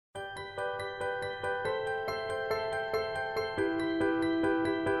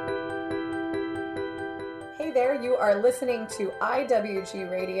Hey there, you are listening to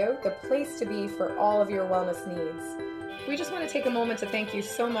IWG Radio, the place to be for all of your wellness needs. We just want to take a moment to thank you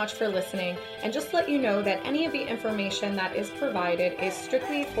so much for listening and just let you know that any of the information that is provided is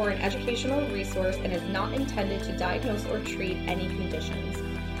strictly for an educational resource and is not intended to diagnose or treat any conditions.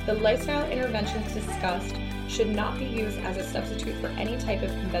 The lifestyle interventions discussed should not be used as a substitute for any type of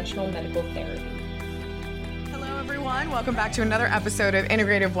conventional medical therapy. Hello, everyone. Welcome back to another episode of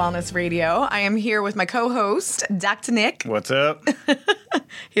Integrative Wellness Radio. I am here with my co-host, Dr. Nick. What's up?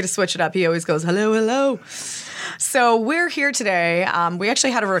 He had to switch it up. He always goes, hello, hello. So we're here today. We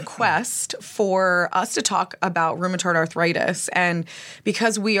actually had a request for us to talk about rheumatoid arthritis. And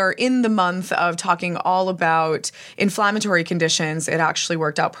because we are in the month of talking all about inflammatory conditions, it actually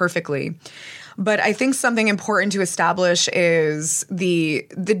worked out perfectly. But I think something important to establish is the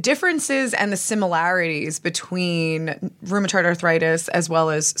differences and the similarities between rheumatoid arthritis as well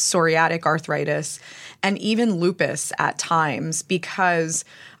as psoriatic arthritis and even lupus at times, because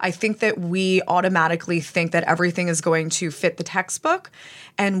I think that we automatically think that everything is going to fit the textbook.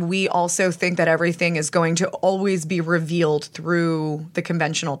 And we also think that everything is going to always be revealed through the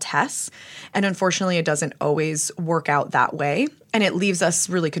conventional tests. And unfortunately, it doesn't always work out that way. And it leaves us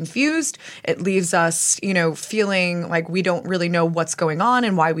really confused. It leaves us, feeling like we don't really know what's going on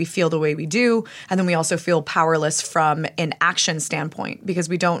and why we feel the way we do. And then we also feel powerless from an action standpoint because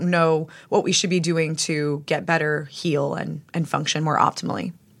we don't know what we should be doing to get better, heal, and function more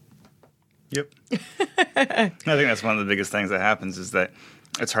optimally. Yep. I think that's one of the biggest things that happens is that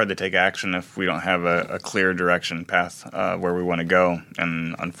it's hard to take action if we don't have a clear direction path where we want to go.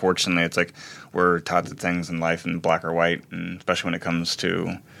 And unfortunately, it's like we're taught that things in life in black or white, and especially when it comes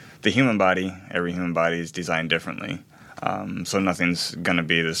to the human body, every human body is designed differently. So nothing's going to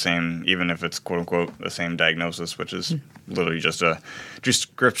be the same, even if it's quote-unquote the same diagnosis, which is literally just a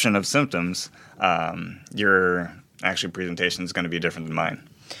description of symptoms. Your actual presentation is going to be different than mine.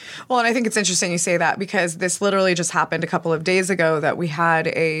 Well, and I think it's interesting you say that because this literally just happened a couple of days ago that we had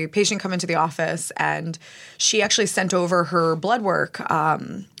a patient come into the office and she actually sent over her blood work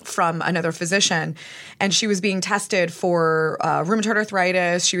from another physician, and she was being tested for rheumatoid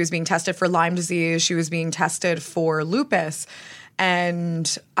arthritis. She was being tested for Lyme disease. She was being tested for lupus.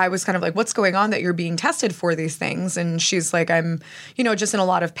 And I was kind of like, what's going on that you're being tested for these things? And she's like, I'm, just in a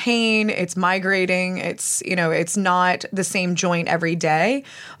lot of pain. It's migrating. It's, it's not the same joint every day.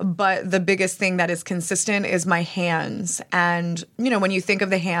 But the biggest thing that is consistent is my hands. And, when you think of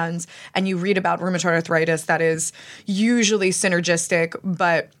the hands and you read about rheumatoid arthritis, that is usually synergistic,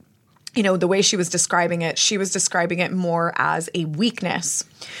 but the way she was describing it more as a weakness.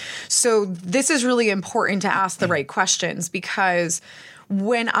 So this is really important to ask the right questions because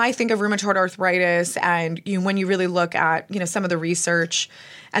when I think of rheumatoid arthritis and when you really look at, some of the research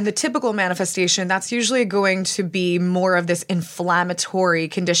and the typical manifestation, that's usually going to be more of this inflammatory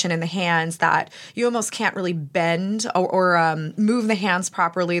condition in the hands that you almost can't really bend or move the hands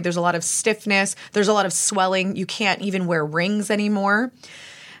properly. There's a lot of stiffness. There's a lot of swelling. You can't even wear rings anymore.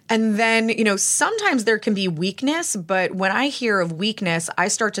 And then, sometimes there can be weakness, but when I hear of weakness, I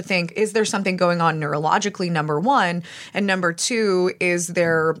start to think, is there something going on neurologically, number one? And number two, is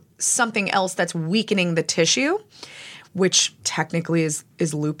there something else that's weakening the tissue, which technically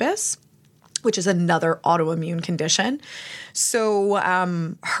is lupus, which is another autoimmune condition. So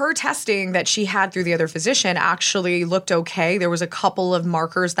her testing that she had through the other physician actually looked okay. There was a couple of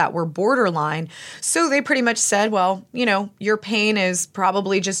markers that were borderline. So they pretty much said, well, your pain is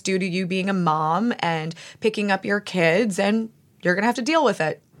probably just due to you being a mom and picking up your kids, and you're going to have to deal with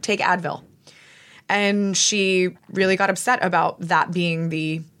it. Take Advil. And she really got upset about that being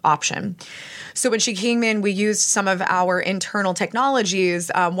the option. So when she came in, we used some of our internal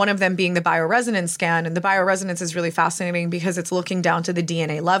technologies, one of them being the bioresonance scan. And the bioresonance is really fascinating because it's looking down to the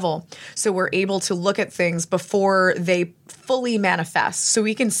DNA level. So we're able to look at things before they fully manifest. So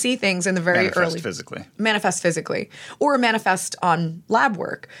we can see things in the very early. Manifest physically. Or manifest on lab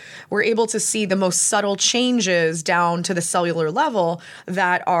work. We're able to see the most subtle changes down to the cellular level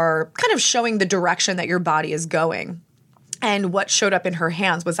that are kind of showing the direction that your body is going. And what showed up in her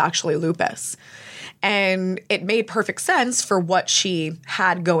hands was actually lupus. And it made perfect sense for what she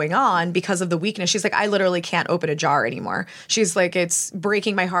had going on because of the weakness. She's like, I literally can't open a jar anymore. She's like, it's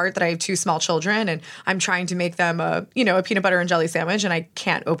breaking my heart that I have two small children and I'm trying to make them a peanut butter and jelly sandwich and I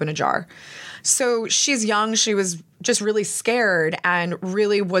can't open a jar. So she's young. She was just really scared and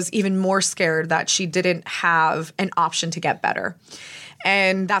really was even more scared that she didn't have an option to get better.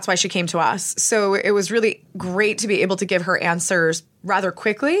 And that's why she came to us. So it was really great to be able to give her answers rather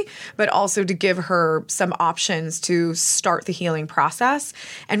quickly, but also to give her some options to start the healing process.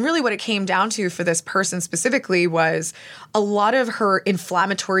 And really what it came down to for this person specifically was a lot of her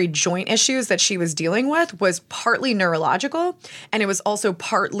inflammatory joint issues that she was dealing with was partly neurological, and it was also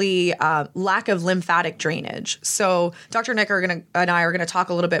partly lack of lymphatic drainage. So Dr. Nick and I are going to talk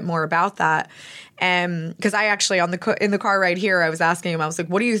a little bit more about that. Because I actually, in the car right here, I was asking him, I was like,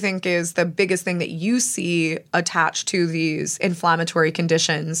 what do you think is the biggest thing that you see attached to these inflammatory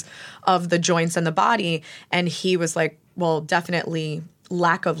conditions of the joints and the body? And he was like, well, definitely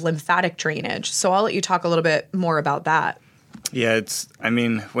lack of lymphatic drainage. So I'll let you talk a little bit more about that. Yeah,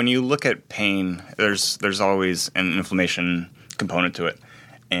 when you look at pain, there's always an inflammation component to it.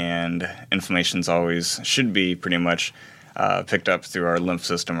 And inflammation's always should be pretty much picked up through our lymph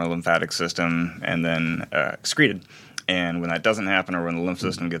system, our lymphatic system, and then excreted. And when that doesn't happen, or when the lymph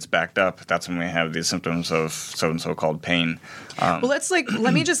system gets backed up, that's when we have these symptoms of so-called pain. Well,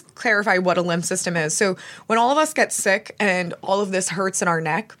 let me just clarify what a lymph system is. So when all of us get sick and all of this hurts in our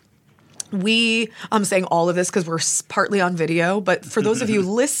neck, I'm saying all of this because we're partly on video, but for those of you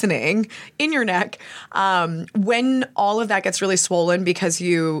listening in your neck, when all of that gets really swollen because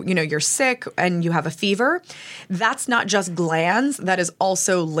you're sick and you have a fever, that's not just glands, that is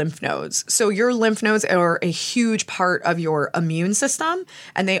also lymph nodes. So your lymph nodes are a huge part of your immune system,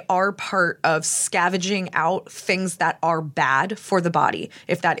 and they are part of scavenging out things that are bad for the body,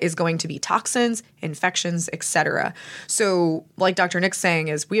 if that is going to be toxins, infections, etc. So like Dr. Nick's saying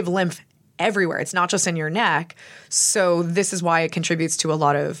is we have lymph everywhere. It's not just in your neck. So this is why it contributes to a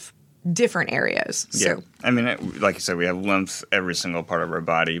lot of different areas. Yeah. So, like you said, we have lymph every single part of our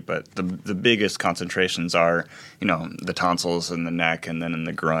body, but the biggest concentrations are, the tonsils in the neck and then in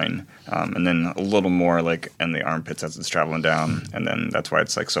the groin, and then a little more like in the armpits as it's traveling down. And then that's why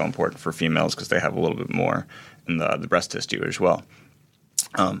it's like so important for females because they have a little bit more in the breast tissue as well.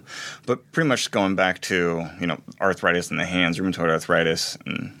 But pretty much going back to, arthritis in the hands, rheumatoid arthritis,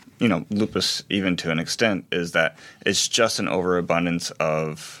 and lupus, even to an extent, is that it's just an overabundance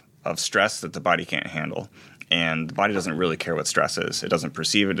of stress that the body can't handle. And the body doesn't really care what stress is. It doesn't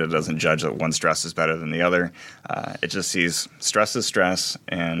perceive it. It doesn't judge that one stress is better than the other. It just sees stress is stress,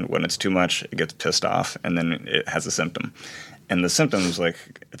 and when it's too much, it gets pissed off, and then it has a symptom. And the symptoms,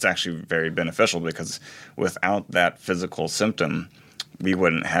 it's actually very beneficial because without that physical symptom, we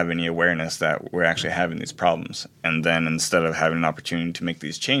wouldn't have any awareness that we're actually having these problems. And then instead of having an opportunity to make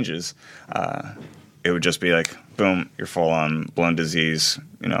these changes, it would just be like, boom, you're full on blown disease,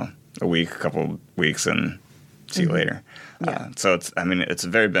 a week, a couple weeks, and see you later. Yeah. So it's a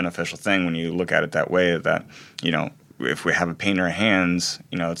very beneficial thing when you look at it that way that, if we have a pain in our hands,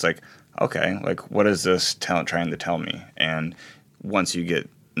 it's like, okay, what is this trying to tell me? And once you get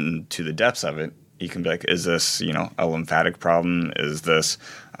into the depths of it, you can be like, is this, a lymphatic problem? Is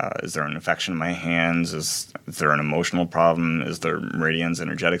there an infection in my hands? Is there an emotional problem? Is there meridians,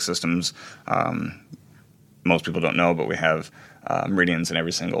 energetic systems? Most people don't know, but we have meridians in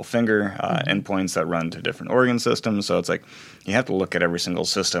every single finger, endpoints that run to different organ systems. So it's like you have to look at every single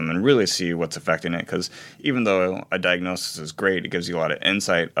system and really see what's affecting it. Because even though a diagnosis is great, it gives you a lot of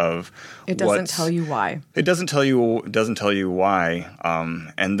insight of it doesn't tell you why. It doesn't tell you why.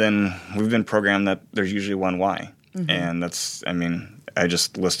 And then we've been programmed that there's usually one why. Mm-hmm. And that's, I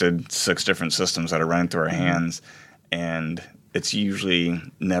just listed 6 different systems that are running through our hands, and it's usually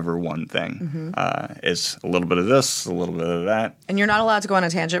never one thing. Mm-hmm. It's a little bit of this, a little bit of that. And you're not allowed to go on a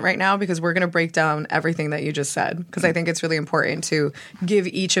tangent right now because we're going to break down everything that you just said, because I think it's really important to give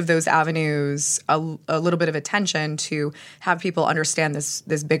each of those avenues a little bit of attention to have people understand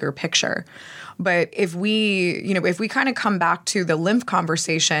this bigger picture. But if we kind of come back to the lymph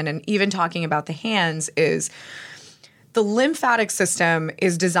conversation and even talking about the hands, is the lymphatic system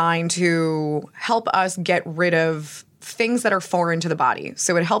is designed to help us get rid of things that are foreign to the body.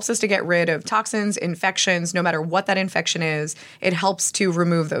 So it helps us to get rid of toxins, infections, no matter what that infection is. It helps to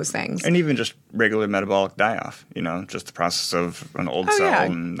remove those things. And even just regular metabolic die-off, just the process of an old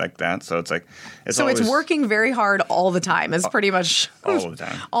cell and like that. So it's like it's working very hard all the time. It's pretty much all the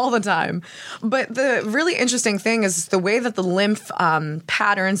time. All the time. But the really interesting thing is the way that the lymph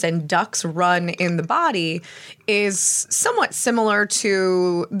patterns and ducts run in the body is somewhat similar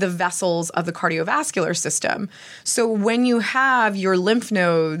to the vessels of the cardiovascular system. So when you have your lymph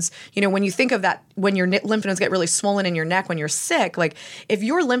nodes, when you think of that when your lymph nodes get really swollen in your neck when you're sick, like if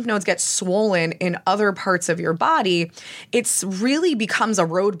your lymph nodes get swollen in other parts of your body, it's really becomes a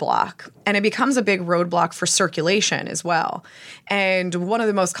roadblock, and it becomes a big roadblock for circulation as well. And one of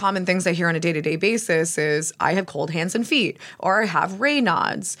the most common things I hear on a day-to-day basis is I have cold hands and feet, or I have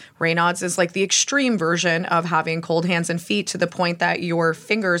Raynaud's. Raynaud's is like the extreme version of having cold hands and feet to the point that your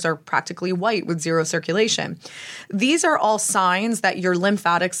fingers are practically white with zero circulation. These are all signs that your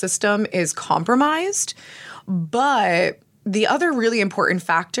lymphatic system is compromised. But the other really important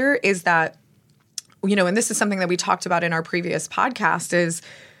factor is that, and this is something that we talked about in our previous podcast, is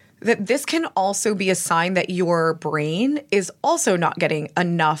that this can also be a sign that your brain is also not getting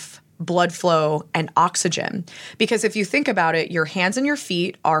enough blood flow and oxygen. Because if you think about it, your hands and your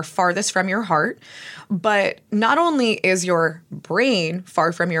feet are farthest from your heart, but not only is your brain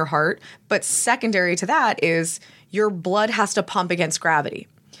far from your heart, but secondary to that is your blood has to pump against gravity.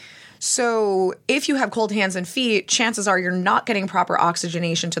 So if you have cold hands and feet, chances are you're not getting proper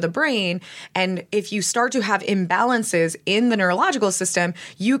oxygenation to the brain. And if you start to have imbalances in the neurological system,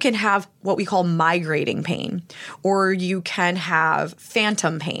 you can have what we call migrating pain, or you can have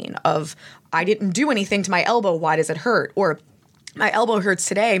phantom pain of, I didn't do anything to my elbow, why does it hurt? Or my elbow hurts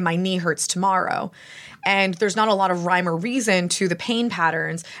today, my knee hurts tomorrow. And there's not a lot of rhyme or reason to the pain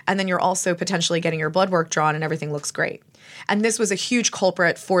patterns. And then you're also potentially getting your blood work drawn and everything looks great. And this was a huge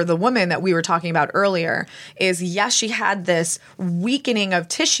culprit for the woman that we were talking about earlier, is yes, she had this weakening of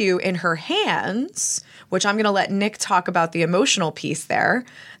tissue in her hands, which I'm going to let Nick talk about the emotional piece there.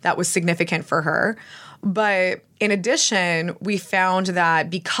 That was significant for her. But in addition, we found that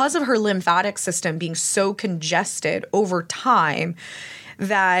because of her lymphatic system being so congested over time,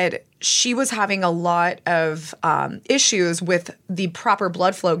 that she was having a lot of issues with the proper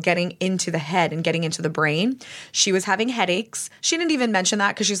blood flow getting into the head and getting into the brain. She was having headaches. She didn't even mention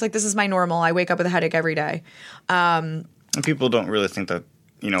that because she's like, this is my normal. I wake up with a headache every day. And people don't really think that,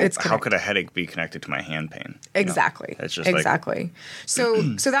 how could a headache be connected to my hand pain? Exactly. It's just exactly. So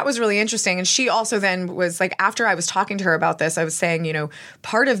that was really interesting. And she also then was like, after I was talking to her about this, I was saying,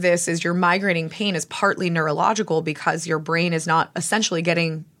 part of this is your migrating pain is partly neurological because your brain is not essentially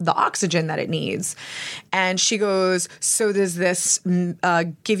getting the oxygen that it needs. And she goes, so does this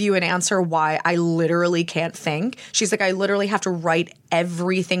give you an answer why I literally can't think? She's like, I literally have to write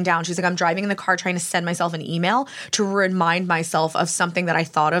everything down. She's like, I'm driving in the car trying to send myself an email to remind myself of something that I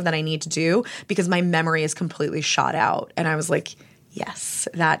thought of that I need to do because my memory is completely shot out. And I was like, yes,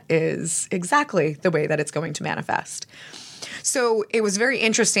 that is exactly the way that it's going to manifest. So it was very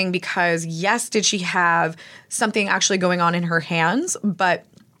interesting because yes, did she have something actually going on in her hands? But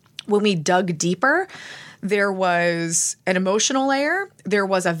when we dug deeper, there was an emotional layer, there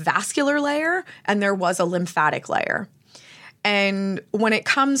was a vascular layer, and there was a lymphatic layer. And when it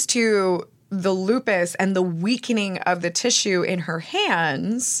comes to the lupus and the weakening of the tissue in her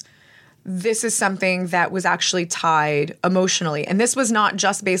hands, this is something that was actually tied emotionally. And this was not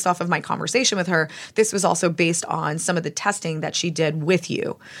just based off of my conversation with her. This was also based on some of the testing that she did with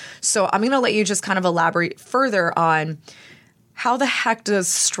you. So I'm going to let you just kind of elaborate further on how the heck does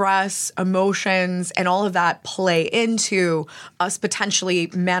stress, emotions, and all of that play into us potentially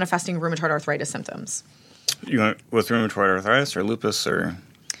manifesting rheumatoid arthritis symptoms? You want with rheumatoid arthritis or lupus or?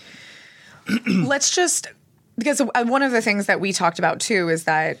 Let's just, because one of the things that we talked about too is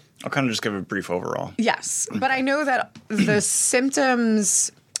that. I'll kind of just give a brief overall. Yes, but I know that the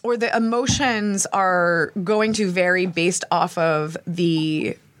symptoms or the emotions are going to vary based off of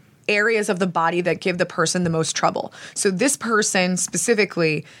the areas of the body that give the person the most trouble. So this person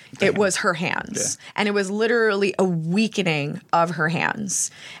specifically, it was her hands. Yeah. And it was literally a weakening of her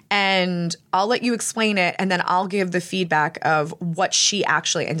hands. And I'll let you explain it, and then I'll give the feedback of what she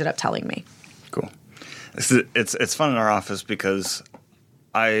actually ended up telling me. Cool. It's fun in our office because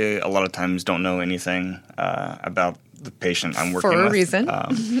I a lot of times don't know anything about the patient I'm working with. For a reason.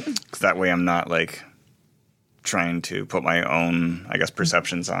 'Cause that way I'm not like trying to put my own, I guess,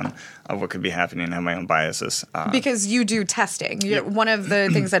 perceptions on of what could be happening and have my own biases. Because you do testing. Yep. One of the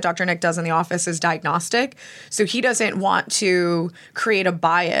things that Dr. Nick does in the office is diagnostic. So he doesn't want to create a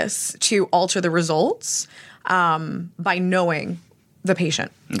bias to alter the results by knowing the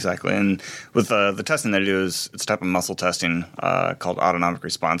patient. Exactly. And with the testing that I do is it's a type of muscle testing called autonomic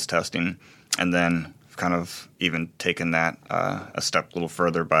response testing. And then kind of even taken that a step a little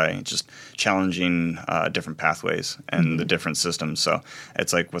further by just challenging different pathways and the different systems. So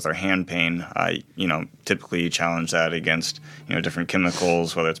it's like with our hand pain, typically you challenge that against, different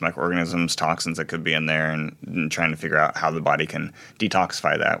chemicals, whether it's microorganisms, toxins that could be in there, and trying to figure out how the body can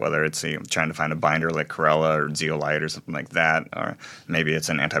detoxify that, whether it's trying to find a binder like Chlorella or zeolite or something like that, or maybe it's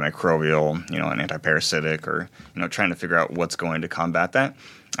an antimicrobial, an antiparasitic, or, trying to figure out what's going to combat that.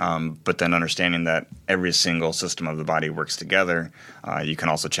 But then understanding that every single system of the body works together, you can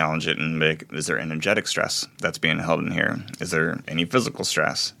also challenge it and is there energetic stress that's being held in here? Is there any physical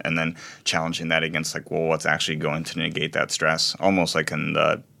stress? And then challenging that against what's actually going to negate that stress? Almost like in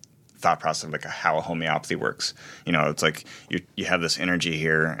the thought process of how homeopathy works. It's like you have this energy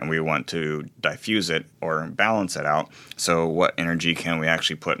here and we want to diffuse it or balance it out. So what energy can we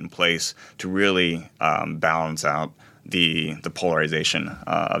actually put in place to really balance out the polarization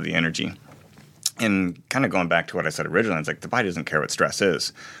of the energy? And kind of going back to what I said originally, it's the body doesn't care what stress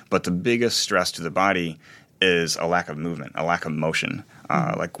is, but the biggest stress to the body is a lack of movement, a lack of motion.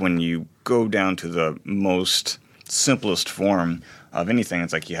 When you go down to the most simplest form of anything,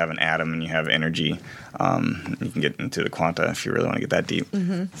 it's you have an atom and you have energy. You can get into the quanta if you really want to get that deep.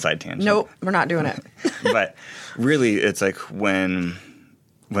 Side tangent. Nope, we're not doing it. But really, it's when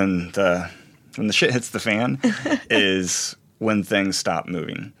the shit hits the fan is when things stop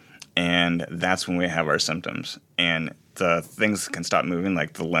moving. And that's when we have our symptoms. And the things can stop moving,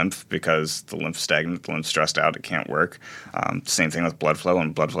 like the lymph, because the lymph's stagnant, the lymph's stressed out, it can't work. Same thing with blood flow.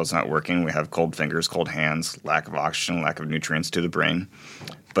 When blood flow's not working, we have cold fingers, cold hands, lack of oxygen, lack of nutrients to the brain.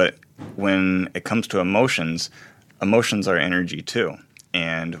 But when it comes to emotions are energy too.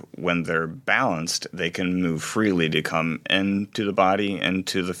 And when they're balanced, they can move freely to come into the body,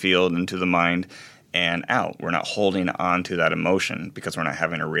 into the field, into the mind, and out. We're not holding on to that emotion because we're not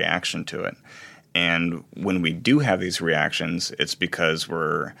having a reaction to it. And when we do have these reactions, it's because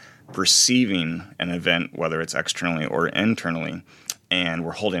we're perceiving an event, whether it's externally or internally, and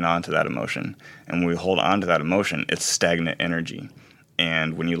we're holding on to that emotion. And when we hold on to that emotion, it's stagnant energy.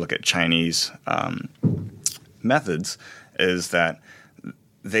 And when you look at Chinese methods, is that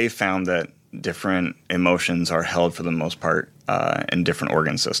they found that different emotions are held for the most part in different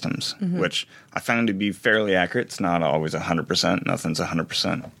organ systems, which I find to be fairly accurate. It's not always 100%. Nothing's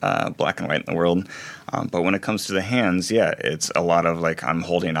 100% black and white in the world. But when it comes to the hands, it's a lot of I'm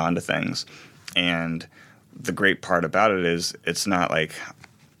holding on to things. And the great part about it is it's not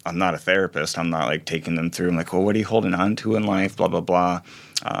I'm not a therapist. I'm not taking them through. I'm well, what are you holding on to in life? Blah, blah, blah.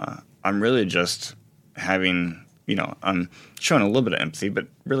 I'm really just having... I'm showing a little bit of empathy, but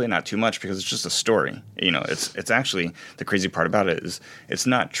really not too much because it's just a story. It's actually, the crazy part about it is it's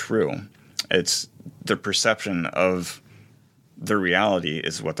not true. It's the perception of the reality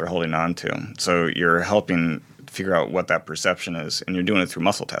is what they're holding on to. So you're helping figure out what that perception is, and you're doing it through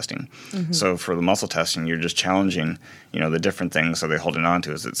muscle testing. So for the muscle testing, you're just challenging, the different things are they holding on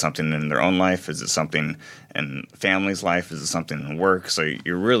to. Is it something in their own life? Is it something in family's life? Is it something in work? So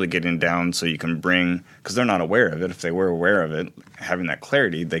you're really getting down so you can bring, because they're not aware of it. If they were aware of it, having that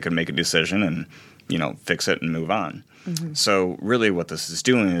clarity, they could make a decision and, fix it and move on. So really what this is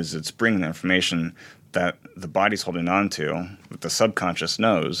doing is it's bringing the information that the body's holding on to, that the subconscious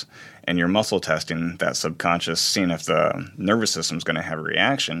knows, and you're muscle testing that subconscious, seeing if the nervous system's going to have a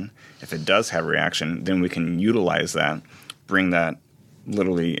reaction. If it does have a reaction, then we can utilize that, bring that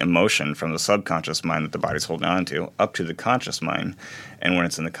literally emotion from the subconscious mind that the body's holding on to up to the conscious mind. And when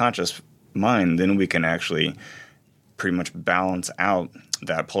it's in the conscious mind, then we can actually pretty much balance out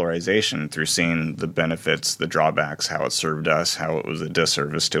that polarization through seeing the benefits, the drawbacks, how it served us, how it was a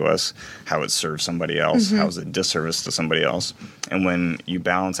disservice to us, how it served somebody else, how it was a disservice to somebody else. And when you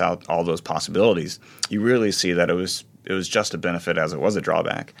balance out all those possibilities, you really see that it was just a benefit as it was a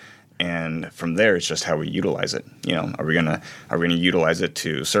drawback. And from there, it's just how we utilize it. Are we gonna utilize it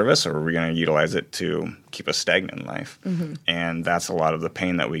to serve us, or are we gonna utilize it to keep us stagnant in life? And that's a lot of the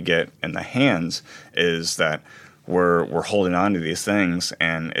pain that we get in the hands, is that we're holding on to these things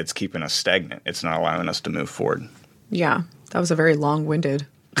and it's keeping us stagnant. It's not allowing us to move forward. Yeah, that was a very long-winded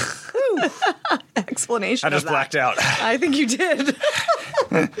explanation. I just blacked out. I think you did.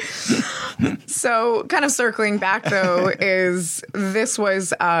 So kind of circling back, though, is this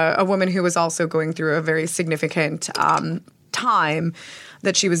was a woman who was also going through a very significant time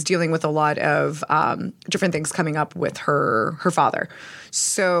that she was dealing with a lot of different things coming up with her father.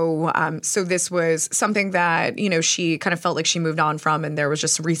 So this was something that, she kind of felt like she moved on from, and there was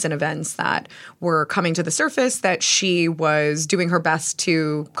just recent events that were coming to the surface that she was doing her best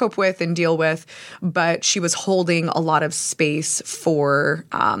to cope with and deal with, but she was holding a lot of space for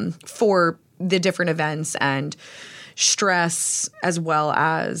the different events and stress, as well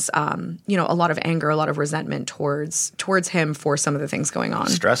as, a lot of anger, a lot of resentment towards him for some of the things going on.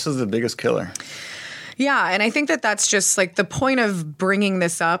 Stress is the biggest killer. Yeah, and I think that that's just like the point of bringing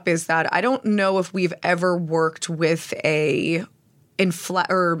this up is that I don't know if we've ever worked with an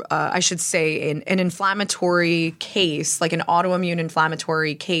inflammatory case, like an autoimmune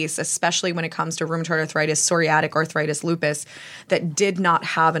inflammatory case, especially when it comes to rheumatoid arthritis, psoriatic arthritis, lupus, that did not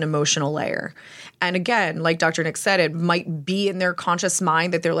have an emotional layer. And again, like Dr. Nick said, it might be in their conscious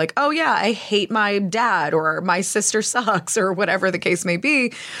mind that they're like, oh yeah, I hate my dad or my sister sucks or whatever the case may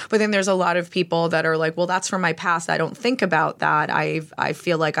be. But then there's a lot of people that are like, well, that's from my past. I don't think about that. I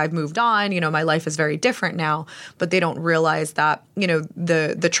feel like I've moved on. My life is very different now. But they don't realize that,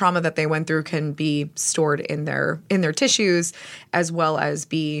 the trauma that they went through can be stored in their tissues, as well as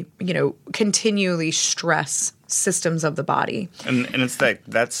be, continually stress systems of the body. And it's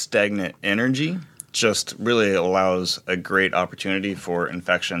that stagnant energy just really allows a great opportunity for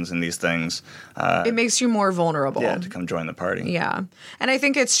infections and these things. It makes you more vulnerable. Yeah, to come join the party. Yeah. And I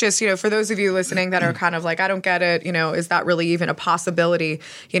think it's just, for those of you listening that are kind of like, I don't get it, is that really even a possibility?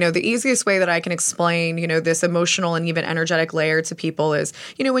 The easiest way that I can explain, this emotional and even energetic layer to people is,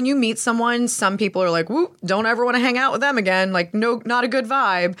 when you meet someone, some people are like, whoop, don't ever want to hang out with them again. Like, no, not a good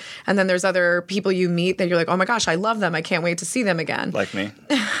vibe. And then there's other people you meet that you're like, oh my gosh, I love them. I can't wait to see them again. Like me.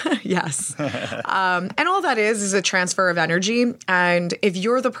 Yes. And all that is a transfer of energy. And if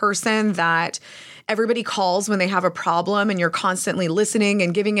you're the person that everybody calls when they have a problem and you're constantly listening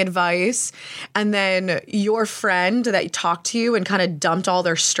and giving advice, and then your friend that talked to you and kind of dumped all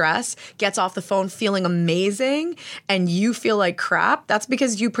their stress gets off the phone feeling amazing and you feel like crap, that's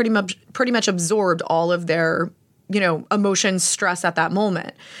because you pretty much absorbed all of their emotion, stress at that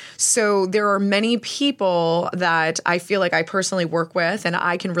moment. So there are many people that I feel like I personally work with, and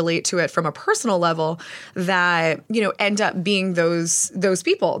I can relate to it from a personal level, that, end up being those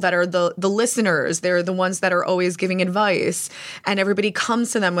people that are the listeners. They're the ones that are always giving advice, and everybody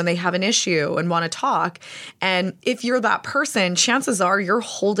comes to them when they have an issue and want to talk. And if you're that person, chances are you're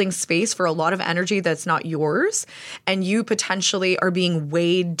holding space for a lot of energy that's not yours, and you potentially are being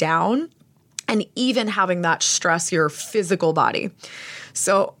weighed down and even having that stress your physical body.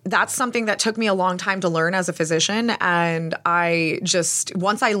 So that's something that took me a long time to learn as a physician. And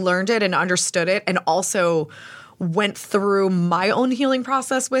once I learned it and understood it and also went through my own healing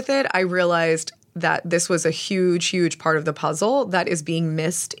process with it, I realized that this was a huge, huge part of the puzzle that is being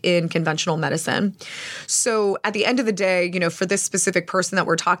missed in conventional medicine. So at the end of the day, for this specific person that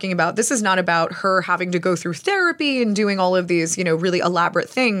we're talking about, this is not about her having to go through therapy and doing all of these, really elaborate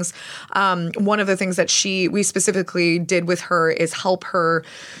things. One of the things that we specifically did with her is help her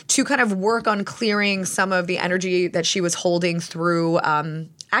to kind of work on clearing some of the energy that she was holding through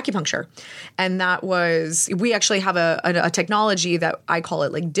acupuncture. And that was, we actually have a technology that I call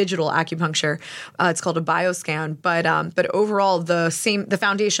it like digital acupuncture. It's called a bioscan, but overall the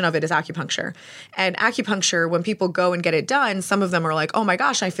foundation of it is acupuncture. And acupuncture, when people go and get it done, some of them are like, oh my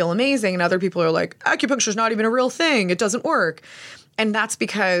gosh, I feel amazing. And other people are like, acupuncture is not even a real thing. It doesn't work. And that's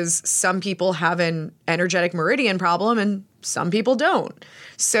because some people have an energetic meridian problem and some people don't.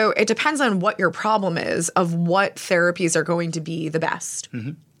 So it depends on what your problem is, of what therapies are going to be the best.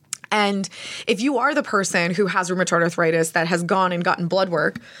 Mm-hmm. And if you are the person who has rheumatoid arthritis that has gone and gotten blood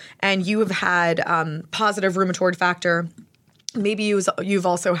work and you have had positive rheumatoid factor, maybe you've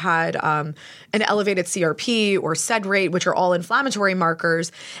also had an elevated CRP or SED rate, which are all inflammatory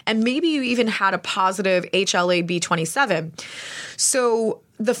markers, and maybe you even had a positive HLA-B27. So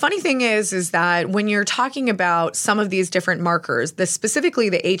the funny thing is that when you're talking about some of these different markers, specifically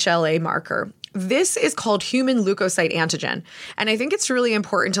the HLA marker, this is called human leukocyte antigen. And I think it's really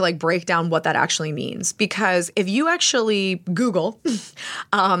important to break down what that actually means, because if you actually Google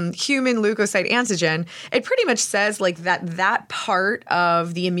human leukocyte antigen, it pretty much says that part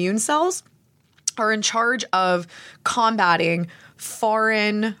of the immune cells are in charge of combating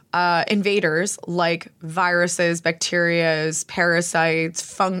foreign invaders like viruses, bacteria,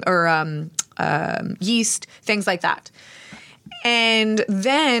 parasites, yeast, things like that. And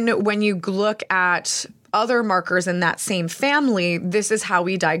then when you look at other markers in that same family, this is how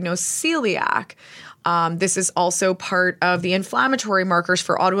we diagnose celiac. This is also part of the inflammatory markers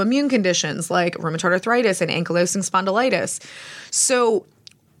for autoimmune conditions like rheumatoid arthritis and ankylosing spondylitis. So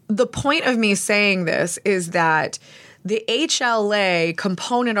the point of me saying this is that the HLA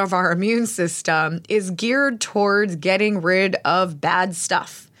component of our immune system is geared towards getting rid of bad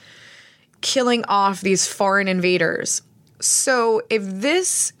stuff, killing off these foreign invaders. So if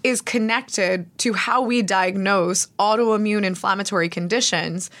this is connected to how we diagnose autoimmune inflammatory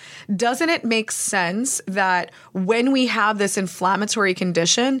conditions, doesn't it make sense that when we have this inflammatory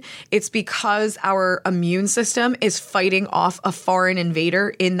condition, it's because our immune system is fighting off a foreign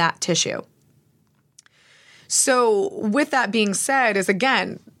invader in that tissue? So with that being said, is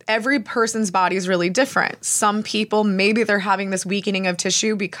again, every person's body is really different. Some people, maybe they're having this weakening of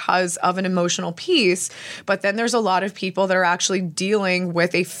tissue because of an emotional piece, but then there's a lot of people that are actually dealing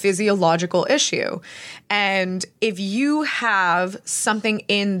with a physiological issue. And if you have something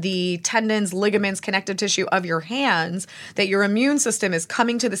in the tendons, ligaments, connective tissue of your hands that your immune system is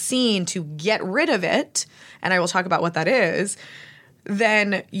coming to the scene to get rid of it, and I will talk about what that is,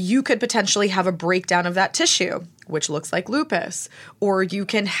 then you could potentially have a breakdown of that tissue, which looks like lupus. Or you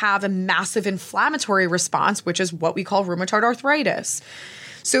can have a massive inflammatory response, which is what we call rheumatoid arthritis.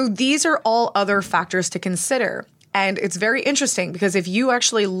 So these are all other factors to consider. And it's very interesting because if you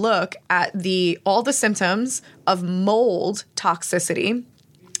actually look at all the symptoms of mold toxicity,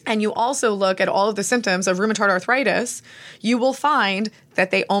 and you also look at all of the symptoms of rheumatoid arthritis, you will find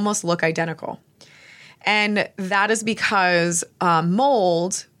that they almost look identical. And that is because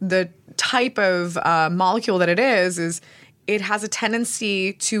mold, the type of molecule that it is it has a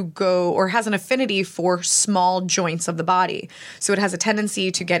tendency to go or has an affinity for small joints of the body. So it has a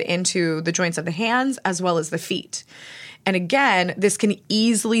tendency to get into the joints of the hands as well as the feet. And again, this can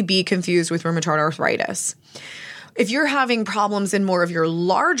easily be confused with rheumatoid arthritis. If you're having problems in more of your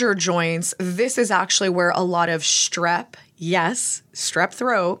larger joints, this is actually where a lot of strep, yes, strep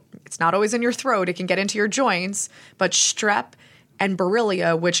throat, it's not always in your throat, it can get into your joints, but strep and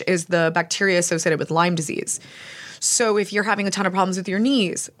Borrelia, which is the bacteria associated with Lyme disease. So if you're having a ton of problems with your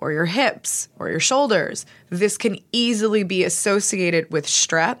knees or your hips or your shoulders, this can easily be associated with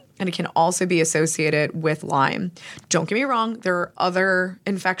strep, and it can also be associated with Lyme. Don't get me wrong, there are other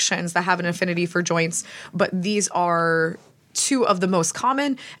infections that have an affinity for joints, but these are two of the most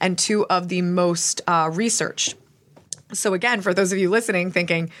common and two of the most researched. So again, for those of you listening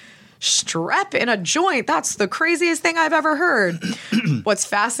thinking, strep in a joint, that's the craziest thing I've ever heard. What's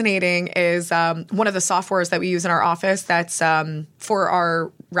fascinating is one of the softwares that we use in our office that's for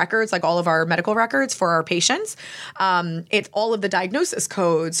our records, like all of our medical records for our patients. All of the diagnosis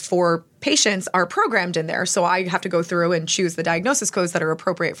codes for patients are programmed in there. So I have to go through and choose the diagnosis codes that are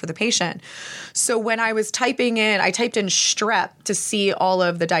appropriate for the patient. So when I was I typed in strep to see all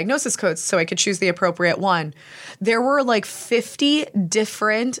of the diagnosis codes so I could choose the appropriate one. There were like 50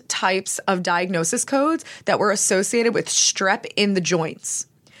 different types of diagnosis codes that were associated with strep in the joints.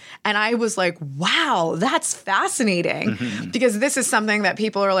 And I was like, wow, that's fascinating. Because this is something that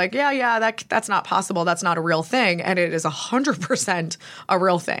people are like, that's not possible. That's not a real thing. And it is 100% a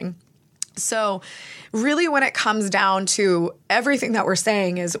real thing. So really when it comes down to everything that we're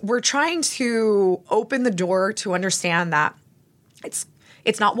saying is we're trying to open the door to understand that it's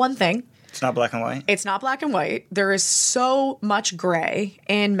not one thing. It's not black and white. It's not black and white. There is so much gray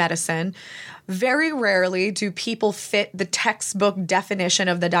in medicine. Very rarely do people fit the textbook definition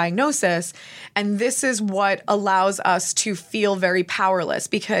of the diagnosis. And this is what allows us to feel very powerless.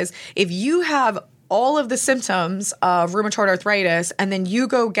 Because if you have all of the symptoms of rheumatoid arthritis and then you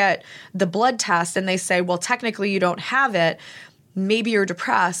go get the blood test and they say, well, technically you don't have it. Maybe you're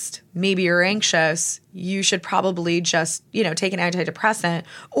depressed, maybe you're anxious, you should probably just, take an antidepressant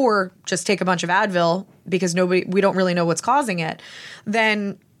or just take a bunch of Advil because we don't really know what's causing it.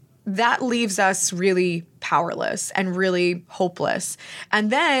 Then that leaves us really powerless and really hopeless. And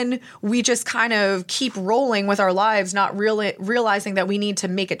then we just kind of keep rolling with our lives, not really realizing that we need to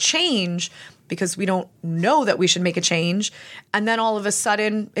make a change because we don't know that we should make a change. And then all of a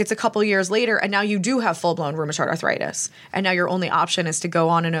sudden, it's a couple years later, and now you do have full-blown rheumatoid arthritis. And now your only option is to go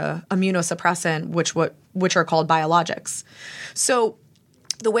on an immunosuppressant, which are called biologics. So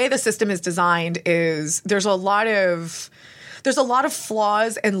the way the system is designed is there's a lot of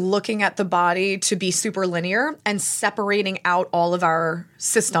flaws in looking at the body to be super linear and separating out all of our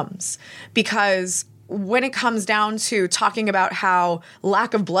systems. Because when it comes down to talking about how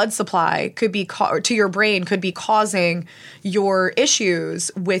lack of blood supply could be to your brain could be causing your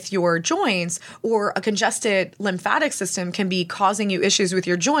issues with your joints, or a congested lymphatic system can be causing you issues with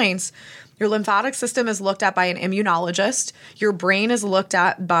your joints, your lymphatic system is looked at by an immunologist, your brain is looked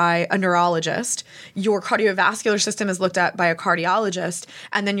at by a neurologist, your cardiovascular system is looked at by a cardiologist,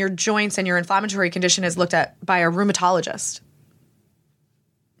 and then your joints and your inflammatory condition is looked at by a rheumatologist.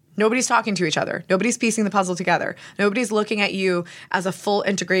 Nobody's talking to each other. Nobody's piecing the puzzle together. Nobody's looking at you as a full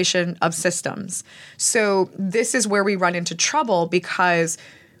integration of systems. So this is where we run into trouble because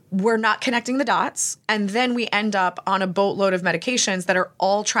we're not connecting the dots. And then we end up on a boatload of medications that are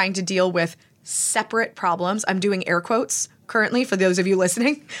all trying to deal with separate problems. I'm doing air quotes currently for those of you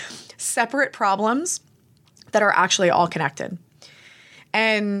listening. Separate problems that are actually all connected.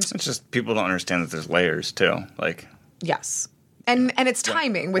 And it's just people don't understand that there's layers too. Like, yes. And it's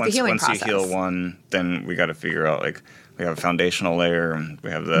timing with the healing process. Once you heal one, then we got to figure out, like, we have a foundational layer, and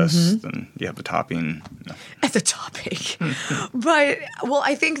we have this, then you have the topping. At the topping. But, well,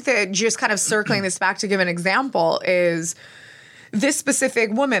 I think that just kind of circling this back to give an example is this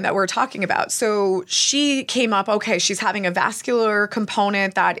specific woman that we're talking about. So she came up, okay, she's having a vascular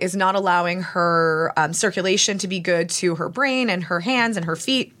component that is not allowing her circulation to be good to her brain and her hands and her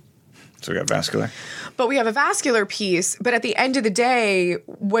feet. So we got vascular. But we have a vascular piece. But at the end of the day,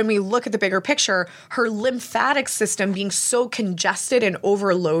 when we look at the bigger picture, her lymphatic system being so congested and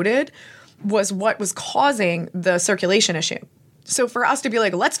overloaded was what was causing the circulation issue. So for us to be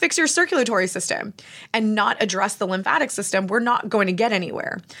like, let's fix your circulatory system and not address the lymphatic system, we're not going to get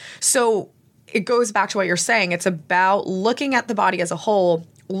anywhere. So it goes back to what you're saying. It's about looking at the body as a whole,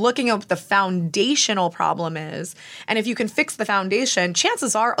 looking at what the foundational problem is. And if you can fix the foundation,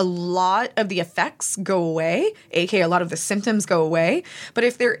 chances are a lot of the effects go away, aka a lot of the symptoms go away. But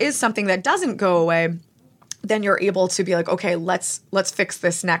if there is something that doesn't go away, then you're able to be like, okay, let's fix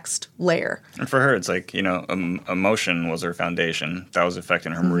this next layer. And for her, it's like, emotion was her foundation. That was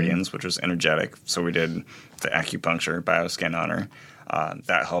affecting her meridians, which was energetic. So we did the acupuncture bioscan on her.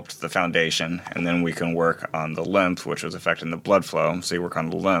 That helped the foundation. And then we can work on the lymph, which was affecting the blood flow. So you work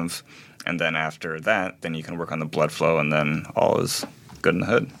on the lymph. And then after that, then you can work on the blood flow, and then all is good in the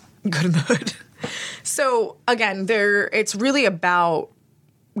hood. Good in the hood. So again, it's really about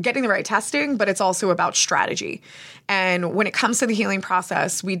getting the right testing, but it's also about strategy. And when it comes to the healing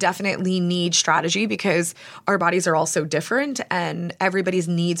process, we definitely need strategy because our bodies are all so different and everybody's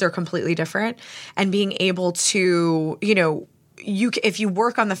needs are completely different. And being able to, if you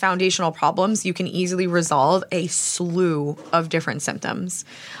work on the foundational problems, you can easily resolve a slew of different symptoms.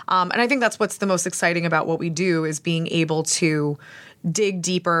 And I think that's what's the most exciting about what we do is being able to dig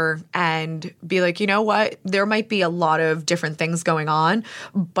deeper and be like, you know what, there might be a lot of different things going on,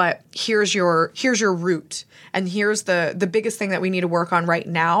 but here's your root. And here's the biggest thing that we need to work on right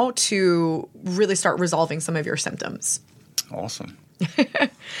now to really start resolving some of your symptoms. Awesome.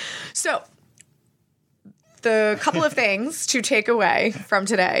 So the couple of things to take away from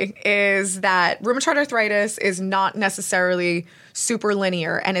today is that rheumatoid arthritis is not necessarily super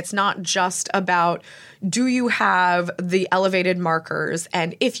linear, and it's not just about do you have the elevated markers,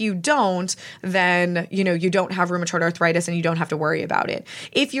 and if you don't, then you don't have rheumatoid arthritis and you don't have to worry about it.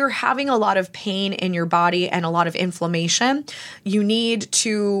 If you're having a lot of pain in your body and a lot of inflammation, you need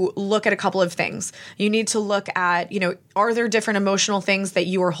to look at a couple of things. You need to look at, are there different emotional things that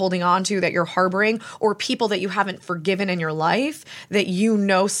you are holding on to that you're harboring, or people that you haven't forgiven in your life that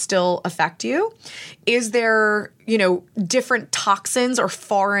still affect you? Is there different toxins or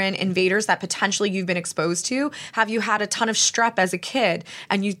foreign invaders that potentially you've been exposed to? Have you had a ton of strep as a kid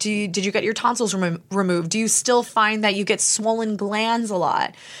and did you get your tonsils removed? Do you still find that you get swollen glands a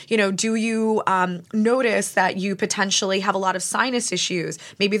lot? Do you notice that you potentially have a lot of sinus issues?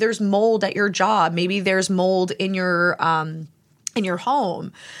 Maybe there's mold at your job. Maybe there's mold in your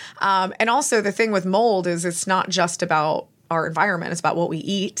home. And also the thing with mold is it's not just about our environment. It's about what we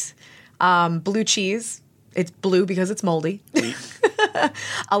eat. Blue cheese. It's blue because it's moldy.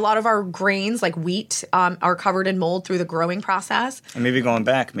 A lot of our grains, like wheat, are covered in mold through the growing process. And maybe going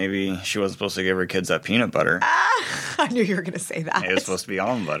back, maybe she wasn't supposed to give her kids that peanut butter. I knew you were going to say that. It was supposed to be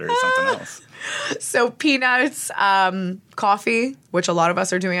almond butter or something else. So peanuts, coffee, which a lot of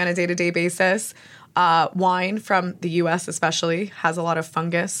us are doing on a day-to-day basis. Wine from the U.S. especially has a lot of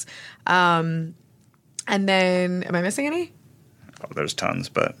fungus. And then, am I missing any? Oh, there's tons,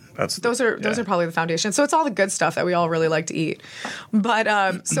 but those are probably the foundation. So it's all the good stuff that we all really like to eat.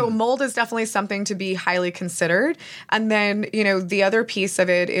 But so mold is definitely something to be highly considered. And then, the other piece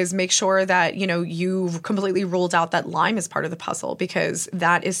of it is make sure that, you've completely ruled out that Lyme is part of the puzzle, because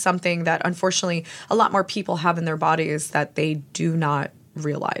that is something that unfortunately a lot more people have in their bodies that they do not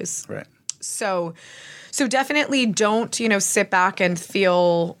realize. Right. So definitely don't, sit back and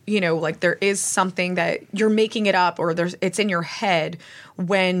feel, like there is something that you're making it up or it's in your head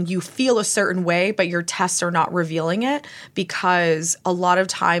when you feel a certain way, but your tests are not revealing it, because a lot of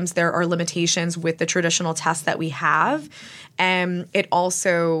times there are limitations with the traditional tests that we have. And it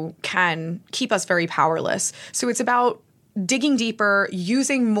also can keep us very powerless. So it's about digging deeper,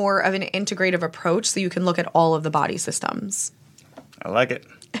 using more of an integrative approach so you can look at all of the body systems. I like it.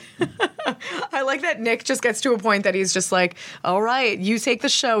 I like that Nick just gets to a point that he's just like, all right, you take the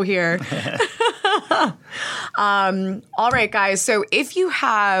show here. All right, guys. So if you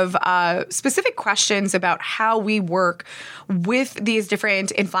have specific questions about how we work with these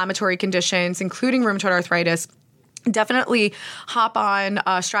different inflammatory conditions, including rheumatoid arthritis, definitely hop on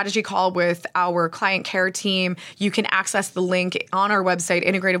a strategy call with our client care team. You can access the link on our website,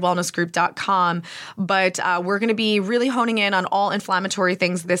 integratedwellnessgroup.com. But we're going to be really honing in on all inflammatory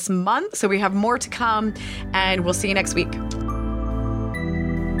things this month. So we have more to come, and we'll see you next week.